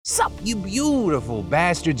Sup, you beautiful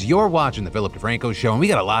bastards. You're watching the Philip DeFranco Show, and we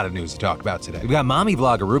got a lot of news to talk about today. We've got mommy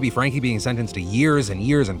vlogger Ruby Franke being sentenced to years and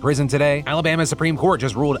years in prison today. Alabama Supreme Court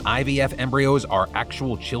just ruled IVF embryos are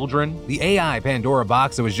actual children. The AI Pandora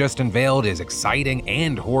box that was just unveiled is exciting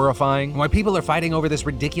and horrifying. And why people are fighting over this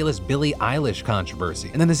ridiculous Billie Eilish controversy.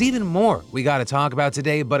 And then there's even more we got to talk about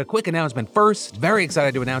today, but a quick announcement first. Very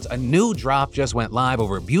excited to announce a new drop just went live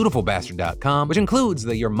over at beautifulbastard.com, which includes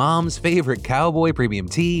the Your Mom's Favorite Cowboy Premium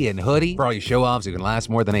Tee and hoodie for all you show-offs who can last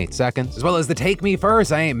more than 8 seconds, as well as the Take Me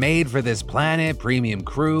First, I Ain't Made for This Planet Premium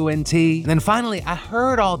Crew and tee. And then finally, I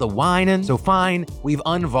heard all the whining, so fine, we've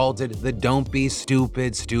unvaulted the Don't Be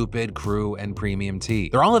Stupid Crew and Premium Tee.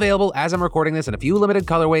 They're all available as I'm recording this in a few limited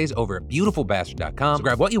colorways over at beautifulbastard.com, so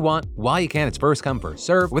grab what you want while you can. It's first come, first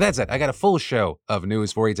serve. With that said, I got a full show of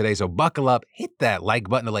news for you today, so buckle up, hit that like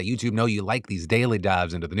button to let YouTube know you like these daily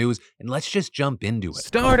dives into the news, and let's just jump into it.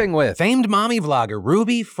 Starting with famed mommy vlogger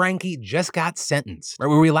Ruby Franke just got sentenced. Right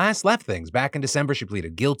where we last left things, back in December, she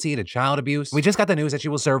pleaded guilty to child abuse. We just got the news that she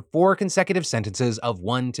will serve 4 consecutive sentences of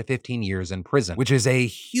 1 to 15 years in prison, which is a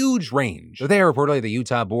huge range. So there, reportedly, the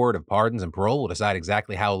Utah Board of Pardons and Parole will decide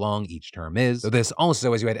exactly how long each term is. So this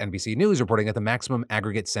also, as you had NBC News reporting that the maximum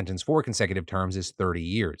aggregate sentence for consecutive terms is 30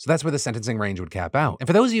 years. So that's where the sentencing range would cap out. And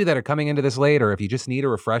for those of you that are coming into this late, or if you just need a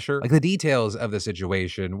refresher, like the details of the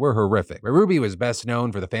situation were horrific. But Ruby was best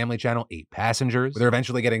known for the family channel 8 Passengers, with her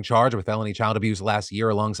eventually getting charged with felony child abuse last year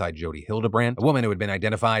alongside Jody Hildebrand, a woman who had been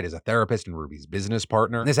identified as a therapist and Ruby's business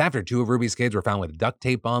partner. And this after 2 of Ruby's kids were found with duct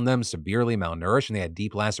tape on them, severely malnourished, and they had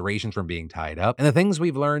deep lacerations from being tied up. And the things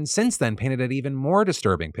we've learned since then painted an even more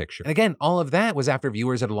disturbing picture. And again, all of that was after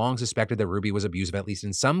viewers had long suspected that Ruby was abusive, at least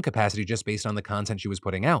in some capacity, just based on the content she was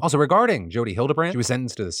putting out. Also, regarding Jody Hildebrand, she was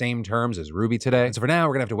sentenced to the same terms as Ruby today. And so for now,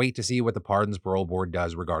 we're gonna have to wait to see what the Pardons Parole Board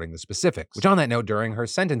does regarding the specifics. Which on that note, during her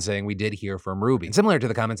sentencing, we did hear from Ruby. And similar to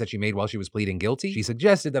the comments that she made while she was pleading guilty, she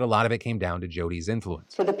suggested that a lot of it came down to Jody's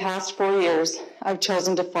influence. For the past 4 years, I've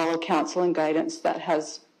chosen to follow counsel and guidance that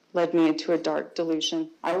has led me into a dark delusion.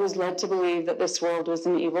 I was led to believe that this world was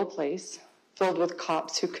an evil place, filled with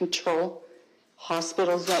cops who control,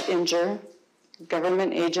 hospitals that injure,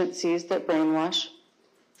 government agencies that brainwash,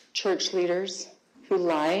 church leaders who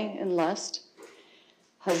lie and lust,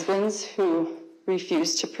 husbands who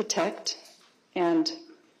refuse to protect, and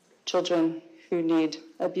children who need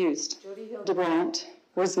abused. Jody Hildebrand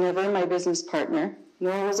was never my business partner,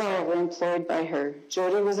 nor was I ever employed by her.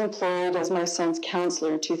 Jody was employed as my son's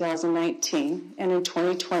counselor in 2019, and in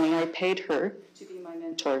 2020 I paid her to be my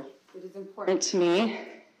mentor. It is important to me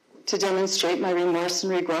to demonstrate my remorse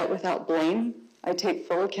and regret without blame. I take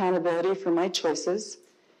full accountability for my choices,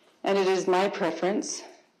 and it is my preference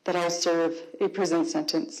that I serve a prison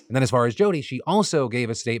sentence. And then as far as Jody, she also gave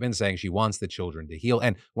a statement saying she wants the children to heal.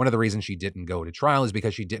 And one of the reasons she didn't go to trial is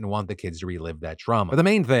because she didn't want the kids to relive that trauma. But the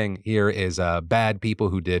main thing here is bad people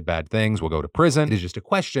who did bad things will go to prison. It is just a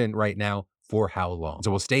question right now, for how long? So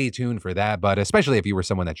we'll stay tuned for that, but especially if you were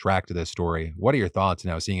someone that tracked this story, what are your thoughts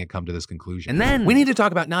now seeing it come to this conclusion? And then we need to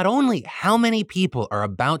talk about not only how many people are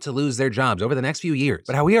about to lose their jobs over the next few years,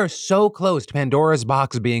 but how we are so close to Pandora's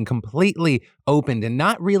box being completely opened and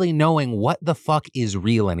not really knowing what the fuck is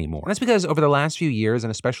real anymore. And that's because over the last few years,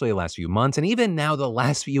 and especially the last few months, and even now the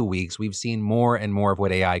last few weeks, we've seen more and more of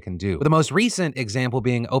what AI can do. With the most recent example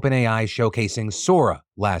being OpenAI showcasing Sora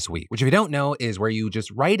last week, which if you don't know is where you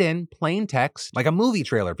just write in plain text, like a movie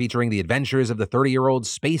trailer featuring the adventures of the 30-year-old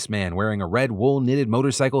spaceman wearing a red wool knitted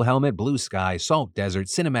motorcycle helmet, blue sky, salt desert,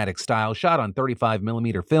 cinematic style, shot on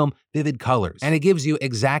 35mm film, vivid colors. And it gives you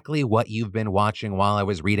exactly what you've been watching while I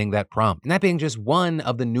was reading that prompt. And that being just one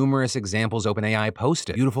of the numerous examples OpenAI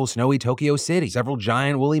posted. Beautiful snowy Tokyo City, several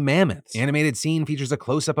giant woolly mammoths. The animated scene features a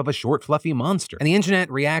close-up of a short fluffy monster. And the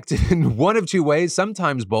internet reacted in one of 2 ways,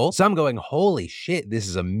 sometimes both. Some going, holy shit, this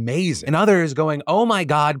is amazing. And others going, oh my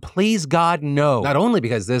God, please God, no. Not only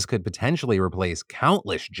because this could potentially replace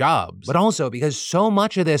countless jobs, but also because so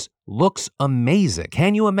much of this looks amazing.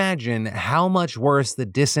 Can you imagine how much worse the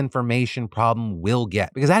disinformation problem will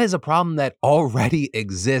get? Because that is a problem that already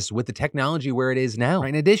exists with the technology where it is now. Right?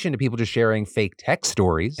 In addition to people just sharing fake tech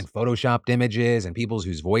stories and photoshopped images and people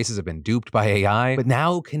whose voices have been duped by AI, but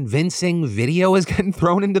now convincing video is getting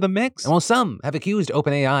thrown into the mix. And while some have accused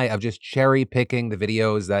OpenAI of just cherry picking the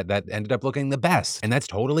videos that ended up looking the best, and that's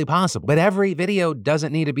totally possible, but every video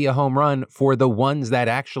doesn't need to be a home run for the ones that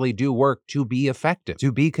actually do work to be effective,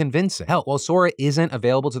 to be convincing. convincing. Hell, while Sora isn't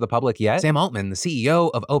available to the public yet, Sam Altman, the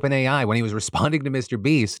CEO of OpenAI, when he was responding to Mr.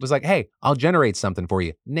 Beast, was like, hey, I'll generate something for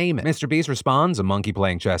you. Name it. Mr. Beast responds, a monkey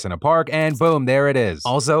playing chess in a park, and boom, there it is.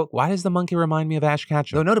 Also, why does the monkey remind me of Ash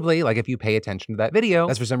Ketchum? Though notably, like if you pay attention to that video,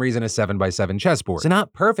 that's for some reason a 7x7 chessboard. So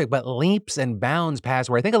not perfect, but leaps and bounds past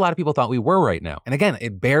where I think a lot of people thought we were right now. And again,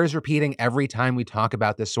 it bears repeating every time we talk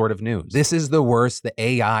about this sort of news. This is the worst the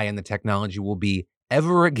AI and the technology will be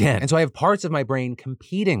ever again. And so I have parts of my brain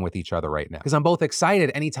competing with each other right now because I'm both excited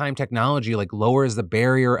anytime technology like lowers the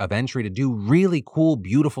barrier of entry to do really cool,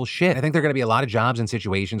 beautiful shit. I think there are going to be a lot of jobs and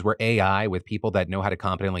situations where AI, with people that know how to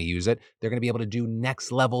competently use it, they're going to be able to do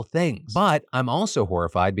next level things. But I'm also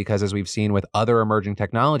horrified because, as we've seen with other emerging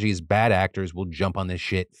technologies, bad actors will jump on this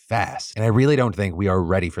shit fast. And I really don't think we are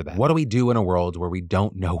ready for that. What do we do in a world where we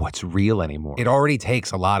don't know what's real anymore? It already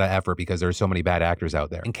takes a lot of effort because there are so many bad actors out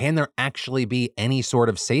there. And can there actually be any sort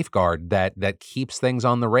of safeguard that keeps things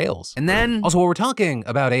on the rails? And then also, while we're talking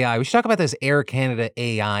about AI, we should talk about this Air Canada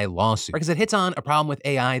AI lawsuit, because it hits on a problem with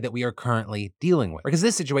AI that we are currently dealing with. Because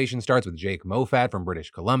this situation starts with Jake Moffat from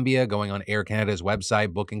British Columbia going on Air Canada's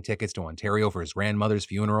website, booking tickets to Ontario for his grandmother's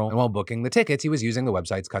funeral. And while booking the tickets, he was using the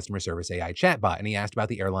website's customer service AI chatbot, and he asked about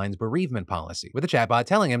the airline's bereavement policy, with the chatbot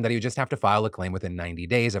telling him that he would just have to file a claim within 90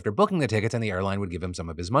 days after booking the tickets, and the airline would give him some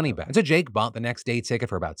of his money back. And so Jake bought the next day ticket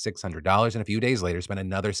for about $600, and a few days later spent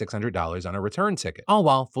another $600 on a return ticket, all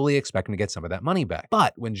while fully expecting to get some of that money back.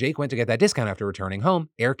 But when Jake went to get that discount after returning home,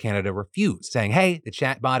 Air Canada refused, saying, hey, the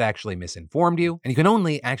chatbot actually misinformed you, and you can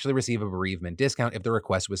only actually receive a bereavement discount if the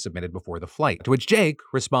request was submitted before the flight. To which Jake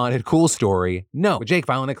responded, cool story, no, with Jake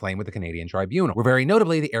filing a claim with the Canadian Tribunal, where very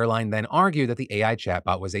notably the airline then argued that the AI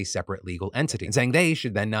chatbot was a separate legal entity, and saying they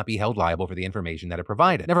should then not be held liable for the information that it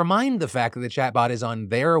provided. Never mind the fact that the chatbot is on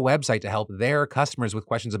their website to help their customers with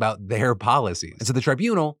questions about their policies. And so the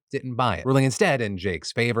tribunal didn't buy it, ruling instead in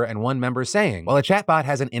Jake's favor, and one member saying, while a chatbot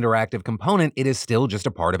has an interactive component, it is still just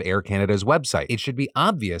a part of Air Canada's website. It should be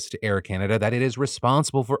obvious to Air Canada that it is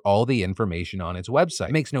responsible for all the information on its website.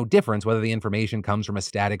 It makes no difference whether the information comes from a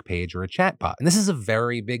static page or a chatbot. And this is a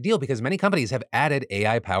very big deal because many companies have added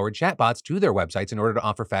AI-powered chatbots to their websites in order to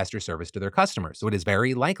offer faster service to their customers. So it is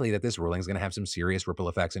very likely that this ruling is going to have some serious ripple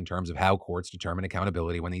effects in terms of how courts determine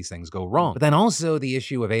accountability when these things go wrong. But then also the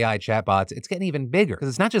issue of AI chatbots, it's getting even bigger because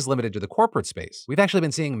it's not just limited to the corporate space. We've actually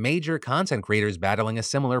been seeing major content creators battling a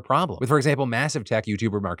similar problem, with, for example, massive tech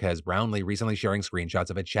YouTuber Marques Brownlee recently sharing screenshots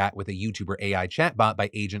of a chat with a YouTuber AI chatbot by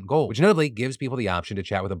Agent Gold, which notably gives people the option to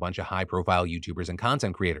chat with a bunch of high-profile YouTubers and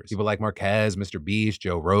content creators. People like Marques, Mr. Beast,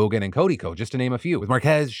 Joe Rogan, and Codyco, just to name a few, with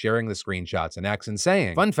Marques sharing the screenshots in X and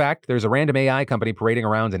saying, fun fact, there's a random AI company parading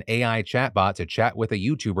around an AI chatbot to chat with a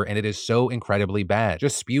YouTuber, and it is so incredibly bad.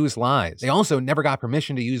 Just spews lies. They also never got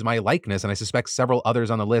permission to use my likeness, and I suspect several others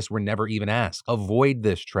on the list were never even asked. Avoid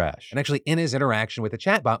this trash. And actually, in his interaction with the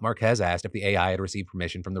chatbot, Marques asked if the AI had received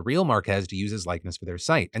permission from the real Marques to use his likeness for their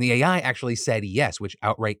site. And the AI actually said yes, which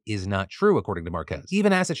outright is not true, according to Marques. He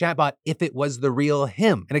even asked the chatbot if it was the real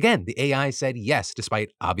him. And again, the AI said yes,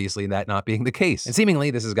 despite obviously that not being the case. And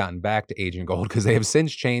seemingly, this has gotten back to Agent Gold because they have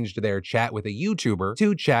since changed their chat with a YouTuber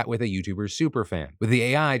to chat with a YouTuber superfan, with the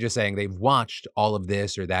AI just saying they've watched all of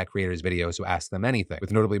this or that creator's video, so ask them anything,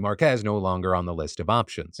 with notably Marques no longer on the list of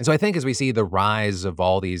options. And so I think as we see the rise of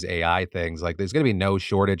all these AI things, like there's going to be no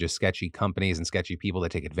shortage of sketchy companies and sketchy people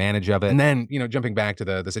that take advantage of it. And then, jumping back to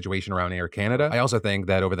the situation around Air Canada, I also think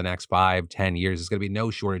that over the next 5-10 years, there's going to be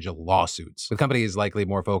no shortage of lawsuits, with companies likely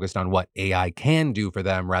more focused on what AI can do for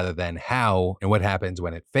them rather than how and what happens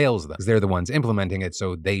when it fails them, because they're the ones implementing it,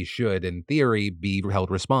 so they should, in theory, be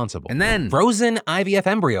held responsible. And then, frozen IVF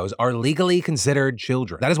embryos are legally considered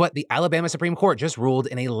children. That is what the Alabama Supreme Court just ruled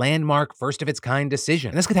in a landmark first-of-its-kind decision.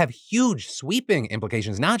 And this could have huge, sweeping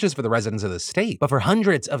implications, not just for the residents of the state, but for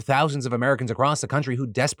hundreds of thousands of Americans across the country who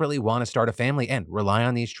desperately want to start a family and rely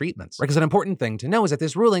on these treatments. Because an important thing to know is that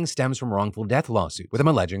this ruling stems from wrongful death lawsuits, with them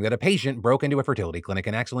alleging that a patient broke into a fertility clinic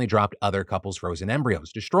and accidentally dropped other couples' frozen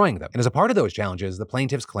embryos, destroying them. And as a part of those challenges, the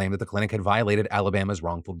plaintiffs claimed that the clinic had violated Alabama's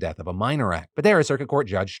wrongful death of a minor act. But there, a circuit court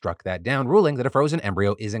judge struck that down, ruling that a frozen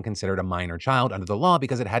embryo isn't considered a minor child under the law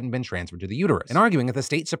because it hadn't been transferred to the uterus, and arguing that the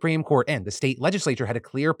state Supreme Court and the state legislature had a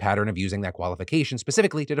clear pattern of using that qualification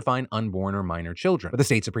specifically to define unborn or minor children. But the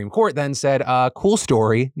state Supreme Court then said, cool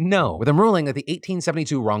story, no, with them ruling that the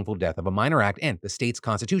 1872 wrongful death of a minor act and the state's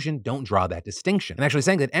constitution don't draw that distinction, and actually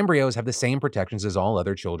saying that embryos have the same protections as all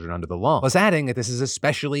other children under the law, plus adding that this is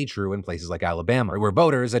especially true in places like Alabama, where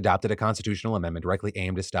voters adopted a constitutional amendment directly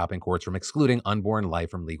aimed at stopping courts from excluding unborn life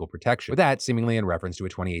from legal protection, with that seemingly in reference to a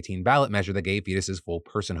 2018 ballot measure that gave fetuses full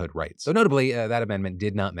personhood rights. So notably, that amendment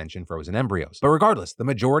did not mention frozen frozen embryos. But regardless, the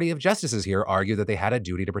majority of justices here argue that they had a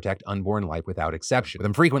duty to protect unborn life without exception, with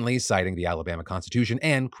them frequently citing the Alabama Constitution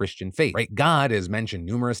and Christian faith. Right? God is mentioned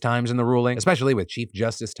numerous times in the ruling, especially with Chief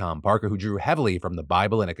Justice Tom Parker, who drew heavily from the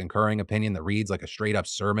Bible in a concurring opinion that reads like a straight-up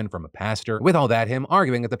sermon from a pastor. With all that, him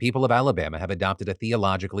arguing that the people of Alabama have adopted a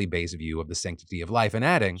theologically based view of the sanctity of life, and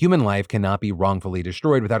adding, human life cannot be wrongfully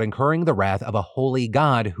destroyed without incurring the wrath of a holy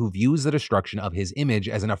God who views the destruction of his image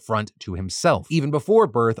as an affront to himself. Even before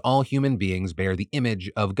birth, all human beings bear the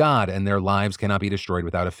image of God, and their lives cannot be destroyed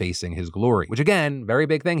without effacing his glory. Which again, very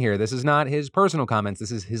big thing here, this is not his personal comments,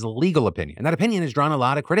 this is his legal opinion. And that opinion has drawn a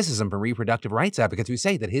lot of criticism from reproductive rights advocates who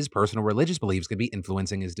say that his personal religious beliefs could be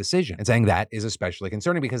influencing his decision, and saying that is especially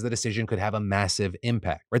concerning because the decision could have a massive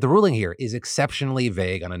impact. Right? The ruling here is exceptionally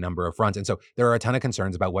vague on a number of fronts, and so there are a ton of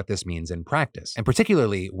concerns about what this means in practice, and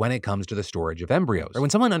particularly when it comes to the storage of embryos. Right? When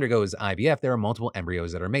someone undergoes IVF, there are multiple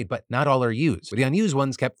embryos that are made, but not all are used, with the unused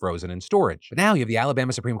ones kept frozen in storage. But now you have the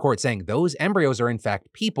Alabama Supreme Court saying those embryos are in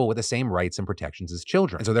fact people with the same rights and protections as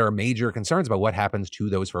children, and so there are major concerns about what happens to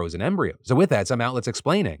those frozen embryos. So with that, some outlets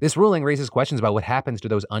explaining, this ruling raises questions about what happens to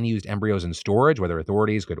those unused embryos in storage, whether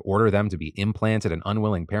authorities could order them to be implanted in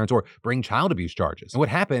unwilling parents or bring child abuse charges, and what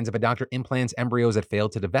happens if a doctor implants embryos that fail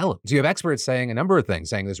to develop. So you have experts saying a number of things,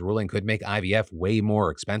 saying this ruling could make IVF way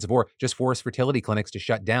more expensive or just force fertility clinics to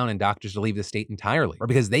shut down and doctors to leave the state entirely, or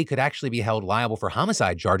because they could actually be held liable for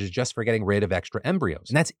homicide charges just for getting rid of extra embryos.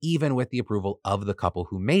 And that's even with the approval of the couple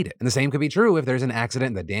who made it. And the same could be true if there's an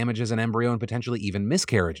accident that damages an embryo and potentially even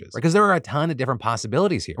miscarriages, because there are a ton of different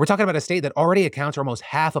possibilities here. We're talking about a state that already accounts for almost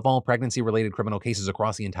half of all pregnancy-related criminal cases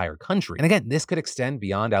across the entire country. And again, this could extend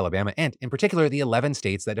beyond Alabama and, in particular, the 11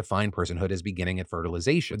 states that define personhood as beginning at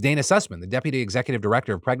fertilization. With Dana Sussman, the Deputy Executive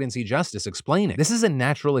Director of Pregnancy Justice, explaining, this is a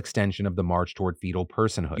natural extension of the march toward fetal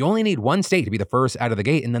personhood. You only need one state to be the first out of the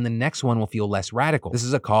gate, and then the next one will feel less radical. This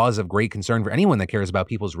is a cause of great concern for anyone that cares about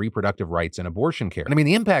people's reproductive rights and abortion care. And I mean,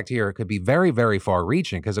 the impact here could be very, very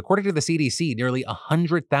far-reaching, because according to the CDC, nearly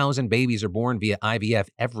 100,000 babies are born via IVF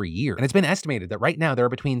every year. And it's been estimated that right now there are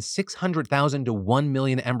between 600,000 to 1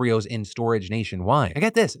 million embryos in storage nationwide. And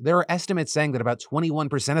get this, there are estimates saying that about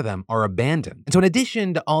 21% of them are abandoned. And so in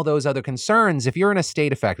addition to all those other concerns, if you're in a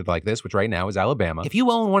state affected like this, which right now is Alabama, if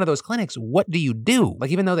you own one of those clinics, what do you do?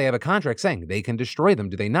 Like, even though they have a contract saying they can destroy them,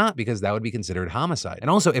 do they not? Because that would be considered homicide. And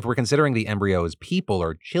also, if we're considering the embryos people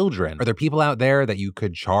or children, are there people out there that you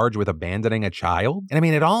could charge with abandoning a child? And I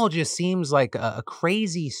mean, it all just seems like a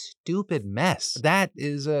crazy, stupid mess. That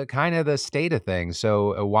is kind of the state of things.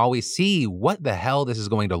 So while we see what the hell this is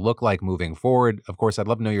going to look like moving forward, of course, I'd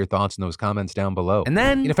love to know your thoughts in those comments down below. And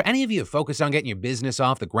then, for any of you focused on getting your business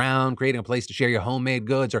off the ground, creating a place to share your homemade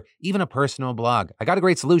goods, or even a personal blog, I got a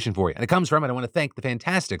great solution for you. And it comes from, and I want to thank the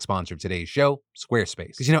fantastic sponsor of today's show,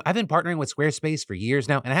 Squarespace. Because, I've been partnering with Squarespace for years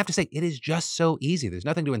now, and I have to say, it is just so easy. There's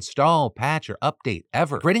nothing to install, patch, or update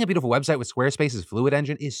ever. Creating a beautiful website with Squarespace's Fluid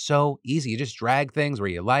Engine is so easy. You just drag things where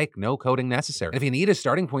you like, no coding necessary. And if you need a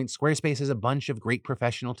starting point, Squarespace has a bunch of great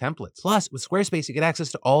professional templates. Plus, with Squarespace, you get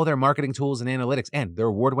access to all their marketing tools and analytics, and their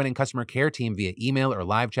award-winning customer care team via email or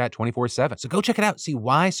live chat 24/7. So go check it out, see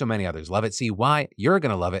why so many others love it, see why you're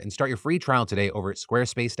gonna love it, and start your free trial today over at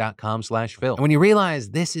squarespace.com/Phil. And when you realize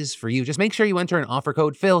this is for you, just make sure you enter an offer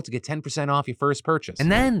code Phil to get 10% off your first purchase.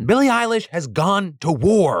 And then Billie Eilish has gone to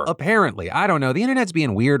war. Apparently, I don't know, the internet's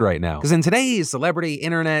being weird right now. Because in today's celebrity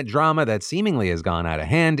internet drama that seemingly has gone out of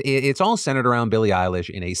hand, it's all centered around Billie Eilish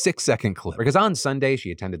in a 6-second clip. Because on Sunday,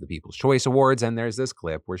 she attended the People's Choice Awards, and there's this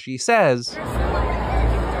clip where she says,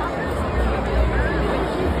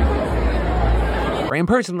 and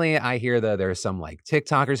personally, I hear that there's some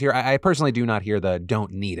TikTokers here. I personally do not hear the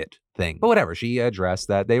don't need it thing. But whatever, she addressed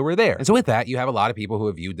that they were there. And so with that, you have a lot of people who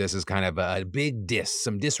have viewed this as kind of a big diss,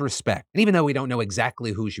 some disrespect. And even though we don't know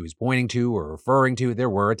exactly who she was pointing to or referring to, there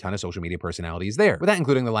were a ton of social media personalities there. With that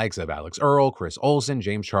including the likes of Alex Earl, Chris Olsen,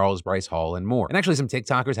 James Charles, Bryce Hall, and more. And actually some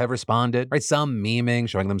TikTokers have responded, right? Some memeing,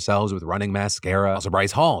 showing themselves with running mascara. Also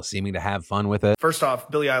Bryce Hall seeming to have fun with it. First off,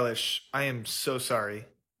 Billie Eilish, I am so sorry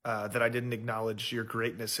that I didn't acknowledge your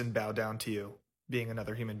greatness and bow down to you being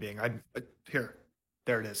another human being.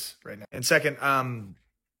 There it is right now. And second,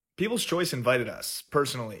 People's Choice invited us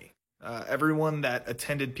personally. Everyone that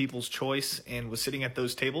attended People's Choice and was sitting at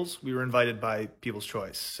those tables, we were invited by People's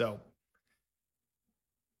Choice. So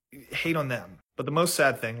hate on them. But the most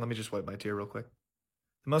sad thing, let me just wipe my tear real quick.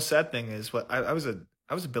 The most sad thing is I was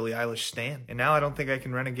a Billie Eilish stan, and now I don't think I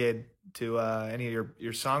can renegade to any of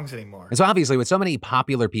your songs anymore. And so obviously with so many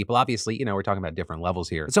popular people, obviously, we're talking about different levels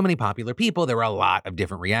here. With so many popular people, there were a lot of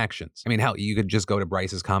different reactions. I mean, hell, you could just go to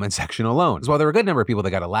Bryce's comment section alone. So while there were a good number of people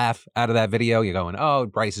that got a laugh out of that video, you're going, oh,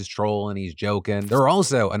 Bryce is trolling, he's joking. There were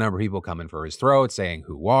also a number of people coming for his throat saying,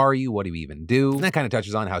 who are you? What do you even do? And that kind of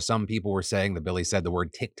touches on how some people were saying that Billie said the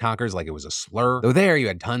word TikTokers like it was a slur. Though there you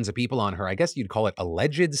had tons of people on her, I guess you'd call it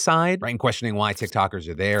alleged side, right? And questioning why TikTokers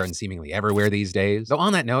are there and seemingly everywhere these days. Though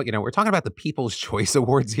on that note, we're talking about the People's Choice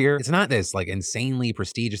Awards here. It's not this like insanely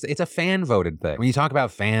prestigious, it's a fan voted thing. When you talk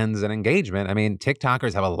about fans and engagement, I mean,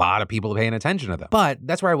 TikTokers have a lot of people paying attention to them. But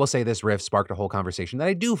that's where I will say this riff sparked a whole conversation that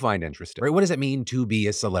I do find interesting, right? What does it mean to be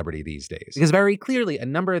a celebrity these days? Because very clearly a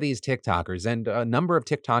number of these TikTokers and a number of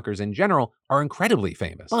TikTokers in general are incredibly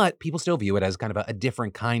famous, but people still view it as kind of a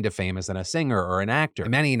different kind of famous than a singer or an actor.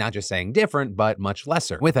 And many not just saying different, but much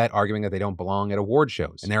lesser. With that, arguing that they don't belong at award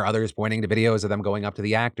shows. And there are others pointing to videos of them going up to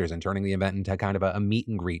the actors and turning the event into kind of a meet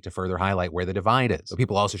and greet to further highlight where the divide is. So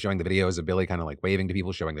people also showing the videos of Billie kind of like waving to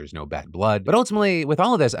people, showing there's no bad blood. But ultimately, with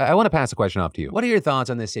all of this, I want to pass a question off to you. What are your thoughts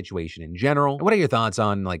on this situation in general? What are your thoughts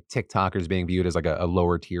on like TikTokers being viewed as like a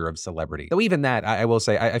lower tier of celebrity? Though even that, I will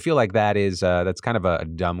say, I feel like that's kind of a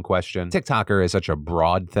dumb question. TikToker is such a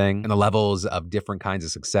broad thing, and the levels of different kinds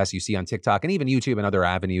of success you see on TikTok and even YouTube and other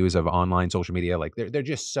avenues of online social media, like they're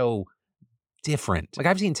just so different. Like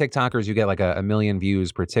I've seen TikTokers who get like a million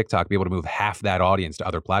views per TikTok be able to move half that audience to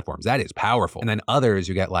other platforms. That is powerful. And then others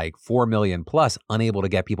who get like 4 million plus unable to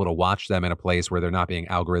get people to watch them in a place where they're not being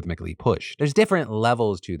algorithmically pushed. There's different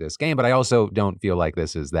levels to this game, but I also don't feel like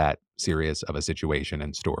this is that serious of a situation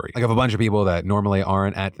and story. Like if a bunch of people that normally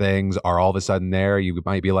aren't at things are all of a sudden there, you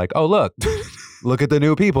might be like, oh, look, look at the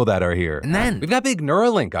new people that are here. And then we've got big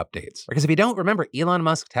Neuralink updates. Because if you don't remember Elon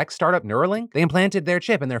Musk tech startup Neuralink, they implanted their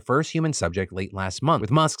chip in their first human subject late last month, with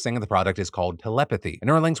Musk saying that the product is called telepathy. And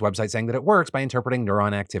Neuralink's website saying that it works by interpreting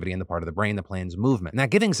neuron activity in the part of the brain that plans movement, and that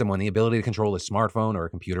giving someone the ability to control a smartphone or a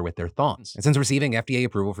computer with their thoughts. And since receiving FDA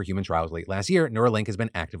approval for human trials late last year, Neuralink has been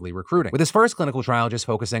actively recruiting, with his first clinical trial just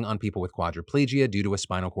focusing on people with quadriplegia due to a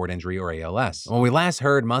spinal cord injury or ALS. And when we last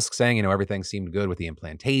heard Musk saying, everything seemed good with the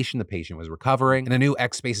implantation, the patient was recovering, in a new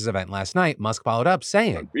X Spaces event last night, Musk followed up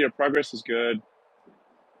saying, progress is good.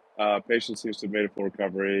 Patient seems to have made a full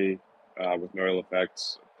recovery with neural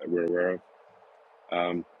effects that we're aware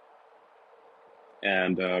of,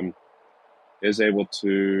 and is able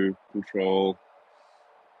to control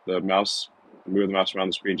the mouse, move the mouse around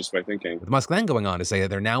the screen just by thinking. With Musk then going on to say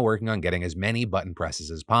that they're now working on getting as many button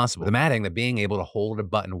presses as possible, with him adding that being able to hold a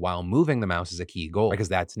button while moving the mouse is a key goal, because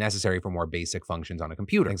that's necessary for more basic functions on a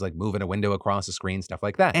computer, things like moving a window across a screen, stuff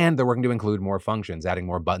like that. And they're working to include more functions, adding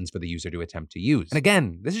more buttons for the user to attempt to use. And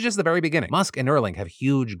again, this is just the very beginning. Musk and Neuralink have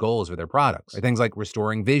huge goals for their products, things like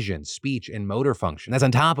restoring vision, speech, and motor function. That's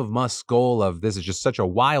on top of Musk's goal of, this is just such a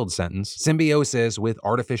wild sentence, symbiosis with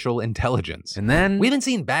artificial intelligence. And then we haven't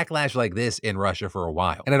seen backlash like this in Russia for a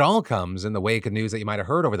while. And it all comes in the wake of news that you might have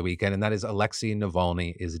heard over the weekend, and that is Alexei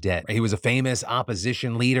Navalny is dead. He was a famous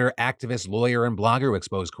opposition leader, activist, lawyer, and blogger who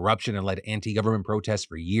exposed corruption and led anti-government protests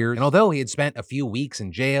for years. And although he had spent a few weeks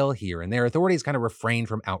in jail here and there, authorities kind of refrained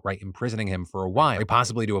from outright imprisoning him for a while,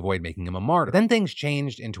 possibly to avoid making him a martyr. But then things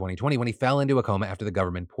changed in 2020 when he fell into a coma after the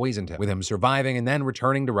government poisoned him, with him surviving and then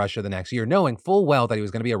returning to Russia the next year, knowing full well that he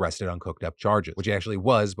was going to be arrested on cooked up charges, which he actually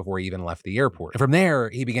was before he even left the airport. And from there,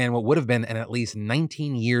 he began what would have been an at least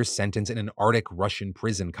 19-year sentence in an Arctic Russian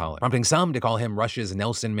prison colony, prompting some to call him Russia's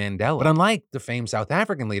Nelson Mandela. But unlike the famed South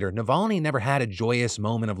African leader, Navalny never had a joyous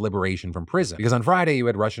moment of liberation from prison, because on Friday you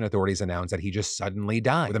had Russian authorities announce that he just suddenly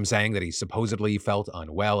died, with him saying that he supposedly felt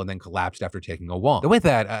unwell and then collapsed after taking a walk. But with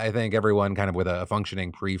that, I think everyone kind of with a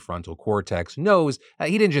functioning prefrontal cortex knows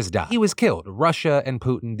he didn't just die. He was killed. Russia and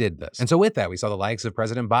Putin did this. And so with that, we saw the likes of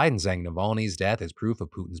President Biden saying Navalny's death is proof of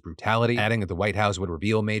Putin's brutality, adding that the White House would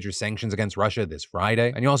reveal major sanctions against Russia this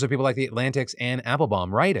Friday. And you also have people like the Atlantic's Ann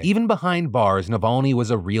Applebaum writing, even behind bars, Navalny was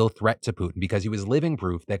a real threat to Putin because he was living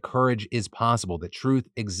proof that courage is possible, that truth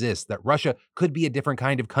exists, that Russia could be a different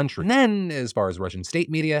kind of country. And then, as far as Russian state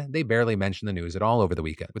media, they barely mentioned the news at all over the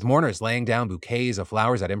weekend, with mourners laying down bouquets of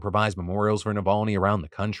flowers at improvised memorials for Navalny around the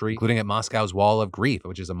country, including at Moscow's Wall of Grief,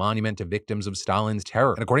 which is a monument to victims of Stalin's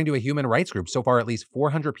terror. And according to a human rights group, so far at least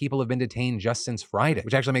 400 people have been detained just since Friday,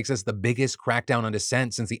 which actually makes this the biggest crackdown on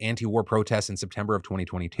dissent since the anti-war protest protests in September of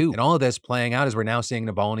 2022. And all of this playing out as we're now seeing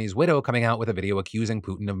Navalny's widow coming out with a video accusing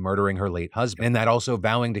Putin of murdering her late husband, and that also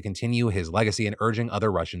vowing to continue his legacy and urging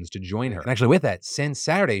other Russians to join her. And actually with that, since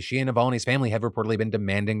Saturday, she and Navalny's family have reportedly been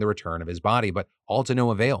demanding the return of his body, but all to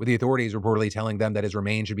no avail, with the authorities reportedly telling them that his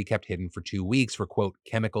remains should be kept hidden for 2 weeks for, quote,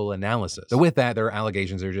 chemical analysis. So with that, their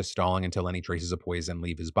allegations are just stalling until any traces of poison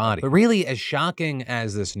leave his body. But really, as shocking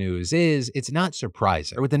as this news is, it's not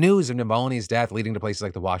surprising. With the news of Navalny's death leading to places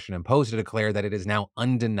like the Washington Post to declare that it is now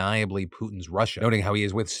undeniably Putin's Russia, noting how he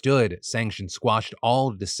has withstood sanctions, squashed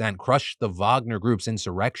all dissent, crushed the Wagner Group's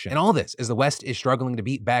insurrection. And all this as the West is struggling to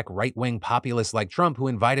beat back right-wing populists like Trump, who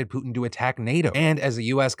invited Putin to attack NATO, and as the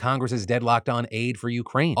U.S. Congress is deadlocked on aid for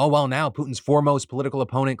Ukraine. All while now Putin's foremost political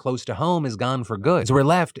opponent close to home is gone for good. So we're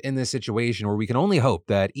left in this situation where we can only hope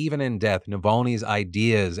that even in death, Navalny's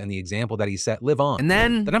ideas and the example that he set live on. And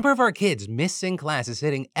then the number of our kids missing class is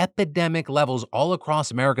hitting epidemic levels all across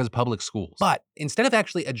America's public schools. But instead of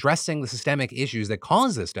actually addressing the systemic issues that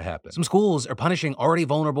cause this to happen, some schools are punishing already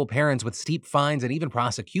vulnerable parents with steep fines and even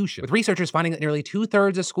prosecution, with researchers finding that nearly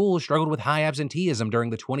 2/3 of schools struggled with high absenteeism during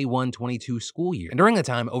the 21-22 school year. And during the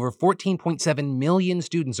time, over 14.7 million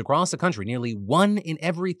students across the country, nearly 1 in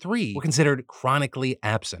every 3, were considered chronically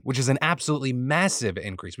absent, which is an absolutely massive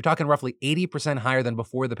increase. We're talking roughly 80% higher than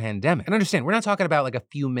before the pandemic. And understand, we're not talking about like a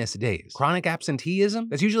few missed days. Chronic absenteeism,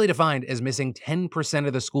 that's usually defined as missing 10%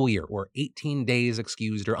 of the school year, or 18 days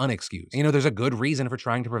excused or unexcused. And, there's a good reason for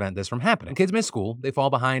trying to prevent this from happening. When kids miss school, they fall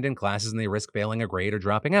behind in classes and they risk failing a grade or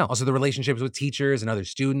dropping out. Also, the relationships with teachers and other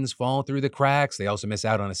students fall through the cracks. They also miss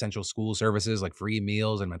out on essential school services like free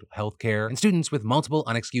meals and mental health care. And students with multiple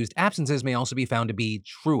unexcused absences may also be found to be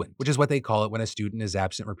truant, which is what they call it when a student is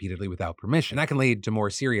absent repeatedly without permission. And that can lead to more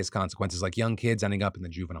serious consequences, like young kids ending up in the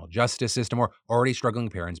juvenile justice system or already struggling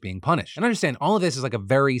parents being punished. And understand, all of this is like a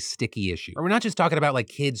very sticky issue. We're not just talking about like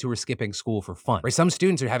kids who are skipping school for fun, right? Some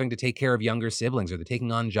students are having to take care of younger siblings, or they're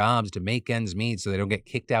taking on jobs to make ends meet so they don't get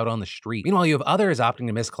kicked out on the street. Meanwhile, you have others opting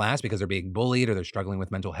to miss class because they're being bullied or they're struggling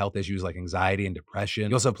with mental health issues like anxiety and depression.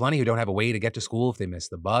 You also have plenty who don't have a way to get to school if they miss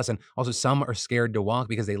the bus, and also some are scared to walk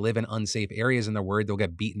because they live in unsafe areas and they're worried they'll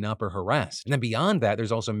get beaten up or harassed. And then beyond that,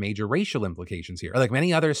 there's also major racial implications here. Like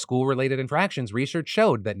many other school-related infractions, research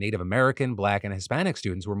showed that Native American, Black, and Hispanic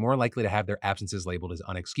students were more likely to have their absences labeled as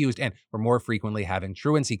unexcused and were more frequently having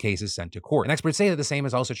truancy cases sent to court. And experts say that the same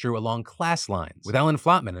is also true along class lines, with Ellen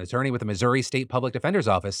Flotman, an attorney with the Missouri State Public Defender's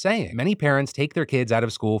Office, saying many parents take their kids out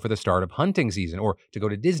of school for the start of hunting season or to go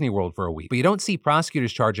to Disney World for a week, but you don't see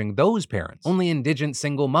prosecutors charging those parents, only indigent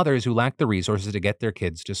single mothers who lack the resources to get their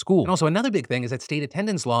kids to school. And also another big thing is that state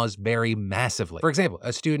attendance laws vary massively. For example,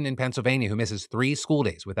 a student in Pennsylvania who misses 3 school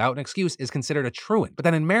days without an excuse is considered a truant, but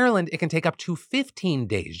then in Maryland, it can take up to 15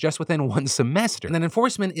 days just within 1 semester. And then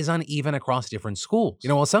enforcement is uneven across different schools.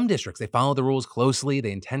 While some districts, they follow the rules closely,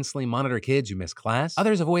 they intensely monitor kids who miss class,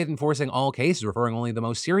 others avoid enforcing all cases, referring only the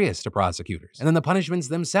most serious to prosecutors. And then the punishments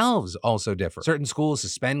themselves also differ. Certain schools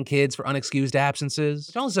suspend kids for unexcused absences,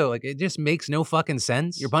 which also, it just makes no fucking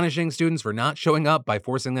sense. You're punishing students for not showing up by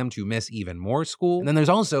forcing them to miss even more school. And then there's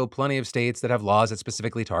also plenty of states that have laws that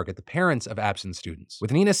specifically target the parents of absent students.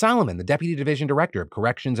 With Nina Solomon, the Deputy Division Director of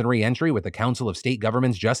Corrections and Reentry with the Council of State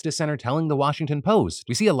Governments Justice Center, telling the Washington Post,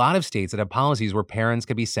 we see a lot of states that have policies where parents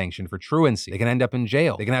can be sanctioned for truancy. They can end up in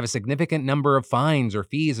jail. They can have a significant number of fines or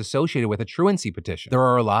fees associated with a truancy petition. There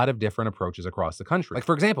are a lot of different approaches across the country. Like,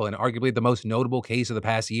 for example, and arguably the most notable case of the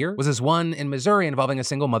past year was this one in Missouri involving a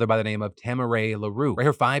single mother by the name of Tamaray LaRue, where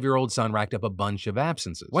her 5-year-old son racked up a bunch of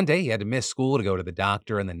absences. One day, he had to miss school to go to the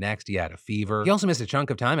doctor, and the next, he had a fever. He also missed a chunk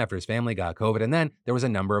of time after his family got COVID, and then there was a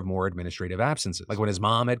number of more administrative absences, like when his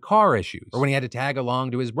mom had car issues, or when he had to tag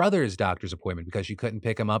along to his brother's doctor's appointment because she couldn't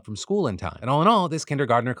pick him up from school in time. And all in all, this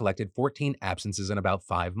kindergartner collected 14 absences in about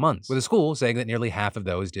 5 months, with the school saying that nearly half of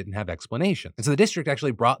those didn't have explanation. And so the district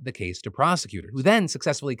actually brought the case to prosecutors, who then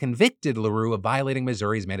successfully convicted LaRue of violating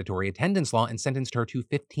Missouri's mandatory attendance law and sentenced her to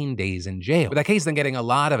 15 days in jail, with that case then getting a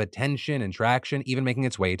lot of attention and traction, even making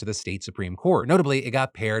its way to the state Supreme Court. Notably, it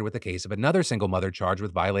got paired with the case of another single mother charged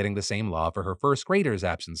with violating the same law for her first graders'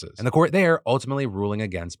 absences, and the court there ultimately ruling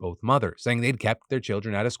against both mothers, saying they'd kept their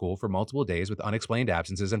children out of school for multiple days with unexplained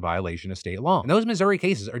absences in violation of state law. And those Missouri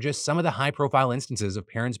cases are just some of the high-profile instances of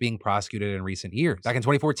parents being prosecuted in recent years. Back in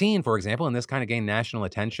 2014, for example, and this kind of gained national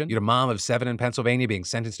attention, you had a mom of 7 in Pennsylvania being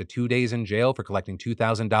sentenced to 2 days in jail for collecting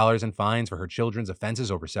 $2,000 in fines for her children's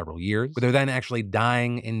offenses over several years, with her then actually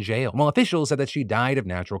dying in jail. And while officials said that she died of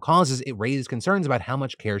natural causes, it raised concerns about how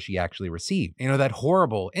much care she actually received. That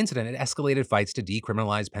horrible incident, it escalated fights to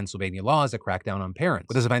decriminalize Pennsylvania laws that crack down on parents,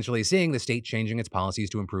 with us eventually seeing the state changing its policies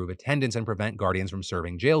to improve attendance and prevent guardians from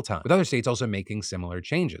serving jail time, with other states also making similar similar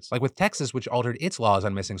changes, like with Texas, which altered its laws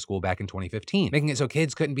on missing school back in 2015, making it so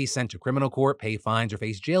kids couldn't be sent to criminal court, pay fines, or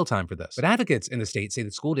face jail time for this. But advocates in the state say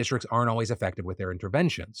that school districts aren't always effective with their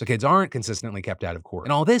intervention, so kids aren't consistently kept out of court.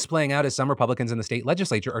 And all this playing out as some Republicans in the state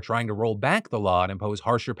legislature are trying to roll back the law and impose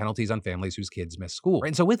harsher penalties on families whose kids miss school. Right?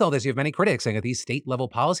 And so with all this, you have many critics saying that these state-level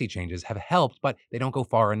policy changes have helped, but they don't go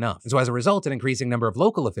far enough. And so as a result, an increasing number of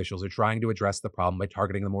local officials are trying to address the problem by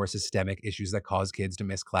targeting the more systemic issues that cause kids to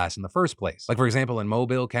miss class in the first place. Like, for example, in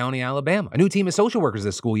Mobile County, Alabama, a new team of social workers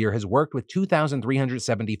this school year has worked with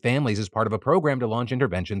 2,370 families as part of a program to launch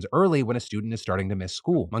interventions early when a student is starting to miss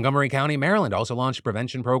school. Montgomery County, Maryland also launched a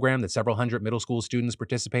prevention program that several hundred middle school students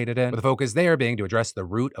participated in, with the focus there being to address the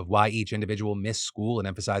root of why each individual missed school and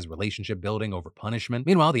emphasize relationship building over punishment.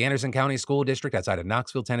 Meanwhile, the Anderson County School District outside of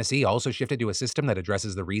Knoxville, Tennessee also shifted to a system that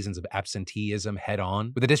addresses the reasons of absenteeism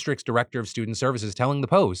head-on, with the district's director of student services telling the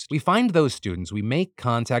Post, "We find those students, we make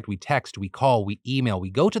contact, we text, we call, we email, we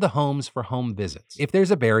go to the homes for home visits. If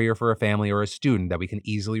there's a barrier for a family or a student that we can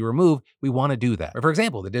easily remove, we want to do that." Or for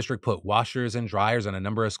example, the district put washers and dryers on a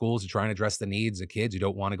number of schools to try and address the needs of kids who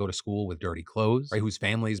don't want to go to school with dirty clothes, right, whose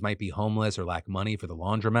families might be homeless or lack money for the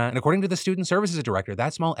laundromat. And according to the student services director,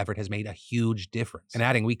 that small effort has made a huge difference. And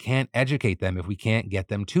adding, we can't educate them if we can't get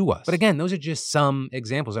them to us. But again, those are just some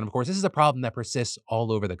examples. And of course, this is a problem that persists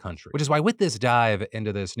all over the country, which is why with this dive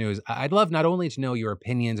into this news, I'd love not only to know your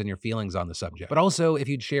opinions and your feelings on the subject, but also if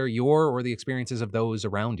you'd share your or the experiences of those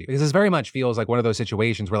around you. Because this very much feels like one of those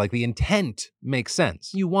situations where like the intent makes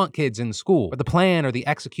sense. You want kids in school, but the plan or the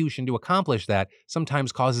execution to accomplish that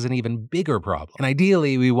sometimes causes an even bigger problem. And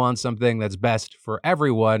ideally, we want something that's best for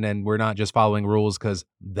everyone, and we're not just following rules because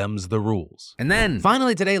them's the rules. And then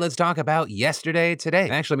finally today, let's talk about yesterday today.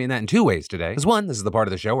 I actually mean that in two ways today. Because one, this is the part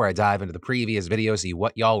of the show where I dive into the previous video, see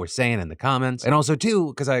what y'all were saying in the comments. And also two,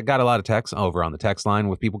 because I got a lot of texts over on the text line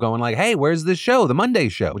with people going like, hey, where's this show? The Monday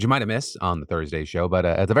show, which you might have missed on the Thursday show. But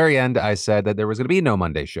at the very end, I said that there was going to be no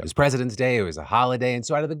Monday show. It was President's Day. It was a holiday. And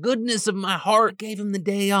so out of the goodness of my heart, gave him the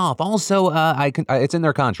day off. Also, it's in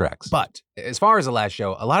their contracts. But as far as the last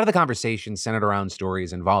show, a lot of the conversation centered around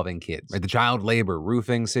stories involving kids, right? The child labor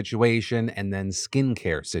roofing situation and then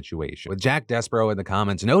skincare situation. With Jack Despero in the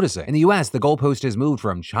comments noticing, in the US, the goalpost has moved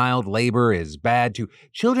from child labor is bad to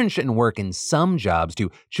children shouldn't work in some jobs to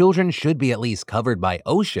children should be at least covered by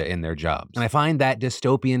OSHA in their jobs. And I find that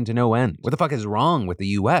dystopian to no end. What the fuck is wrong with the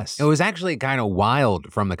US? It was actually kind of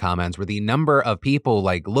wild from the comments where the number of people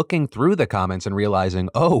like looking through the comments and realizing,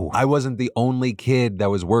 oh, I wasn't the only kid that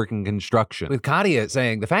was working construction. With Katia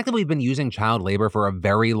saying, the fact that we've been using child labor for a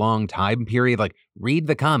very long time period, like read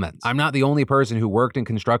the comments. I'm not the only person who worked in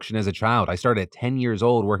construction as a child. I started at 10 years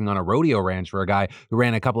old working on a rodeo ranch for a guy who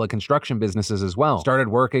ran a couple of construction businesses as well. Started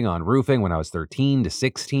working on roofing when I was 13 to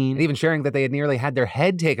 16, and even sharing that they had nearly had their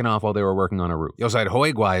head taken off while they were working on a roof. You also had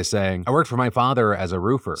Hoigwai saying, I worked for my father as a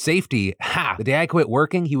roofer. Safety, ha! The day I quit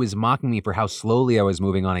working, he was mocking me for how slowly I was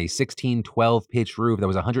moving on a 16-12 pitch roof that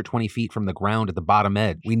was 120 feet from the ground at the bottom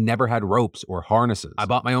edge. We never had ropes or harnesses. I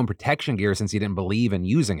bought my own protection gear since he didn't believe in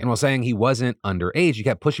using it. And while saying he wasn't underage, he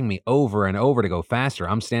kept pushing me over and over to go faster.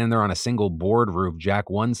 I'm standing there on a single board roof, Jack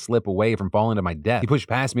one slip away from falling to my death. He pushed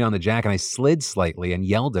past me on the jack and I slid slightly and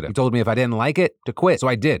yelled at him. He told me if I didn't like it, to quit. So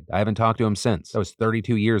I did. I haven't talked to him since. That was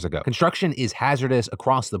 32 years ago. Construction is hazardous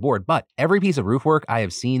across the board, but every piece of roof work I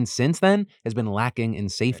have seen since then has been lacking in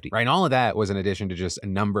safety. Right? And all of that was in addition to just a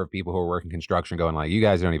number of people who are working construction going like, you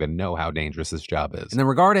guys don't even know how dangerous this job is. And then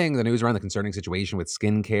regarding the news around the concerning situation with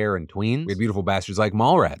skincare and tweens, we had beautiful bastards like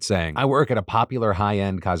Mallrat saying, I work at a popular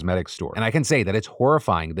high-end cosmetics store, and I can say that it's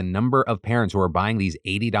horrifying the number of parents who are buying these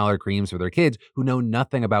 $80 creams for their kids who know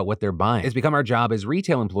nothing about what they're buying. It's become our job as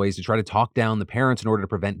retail employees to try to talk down the parents in order to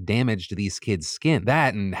prevent damage to these kids' skin.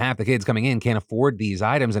 That and half the kids coming in can't afford these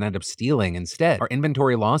items and end up stealing instead. Our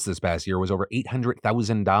inventory loss this past year was over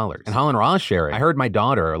 $800,000. And Holland Ross sharing, I heard my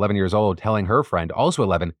daughter, 11 years old, telling her friend, also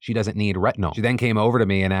 11, she doesn't need retinol. She then came over to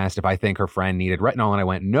me and asked if I think her friend needed retinol, and I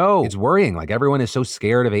went, no. It's worrying. Like everyone is so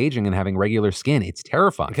scared of aging and having regular skin. It's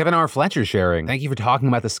terrifying. And Kevin R. Fletcher sharing, thank you for talking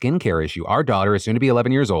about the skincare issue. Our daughter is soon to be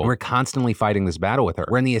 11 years old. And we're constantly fighting this battle with her.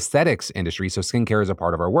 We're in the aesthetics industry, so skincare is a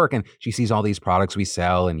part of our work, and she sees all these products we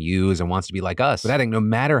sell and use and wants to be like us. But adding, no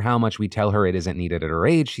matter how much we tell her it isn't needed at her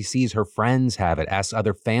age, she sees her friends have it, asks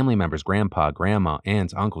other family members, grandpa, grandma,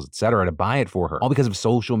 aunts, uncles, etc., to buy it for her, all because of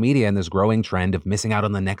social media and this growing trend of missing out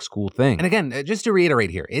on the next cool thing. And again, just to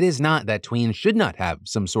reiterate here, it is not that tweens should not have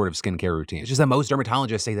some sort of skincare routine. It's just that most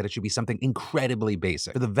dermatologists say that it should be something incredibly incredibly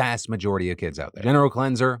basic for the vast majority of kids out there. General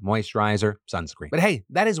cleanser, moisturizer, sunscreen. But hey,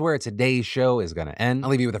 that is where today's show is gonna end.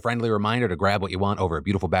 I'll leave you with a friendly reminder to grab what you want over at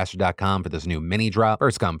beautifulbastard.com for this new mini drop.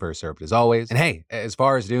 First come, first served as always. And hey, as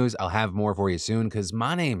far as news, I'll have more for you soon, because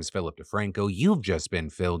my name's Philip DeFranco. You've just been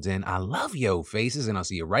filled in. I love yo faces, and I'll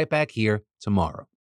see you right back here tomorrow.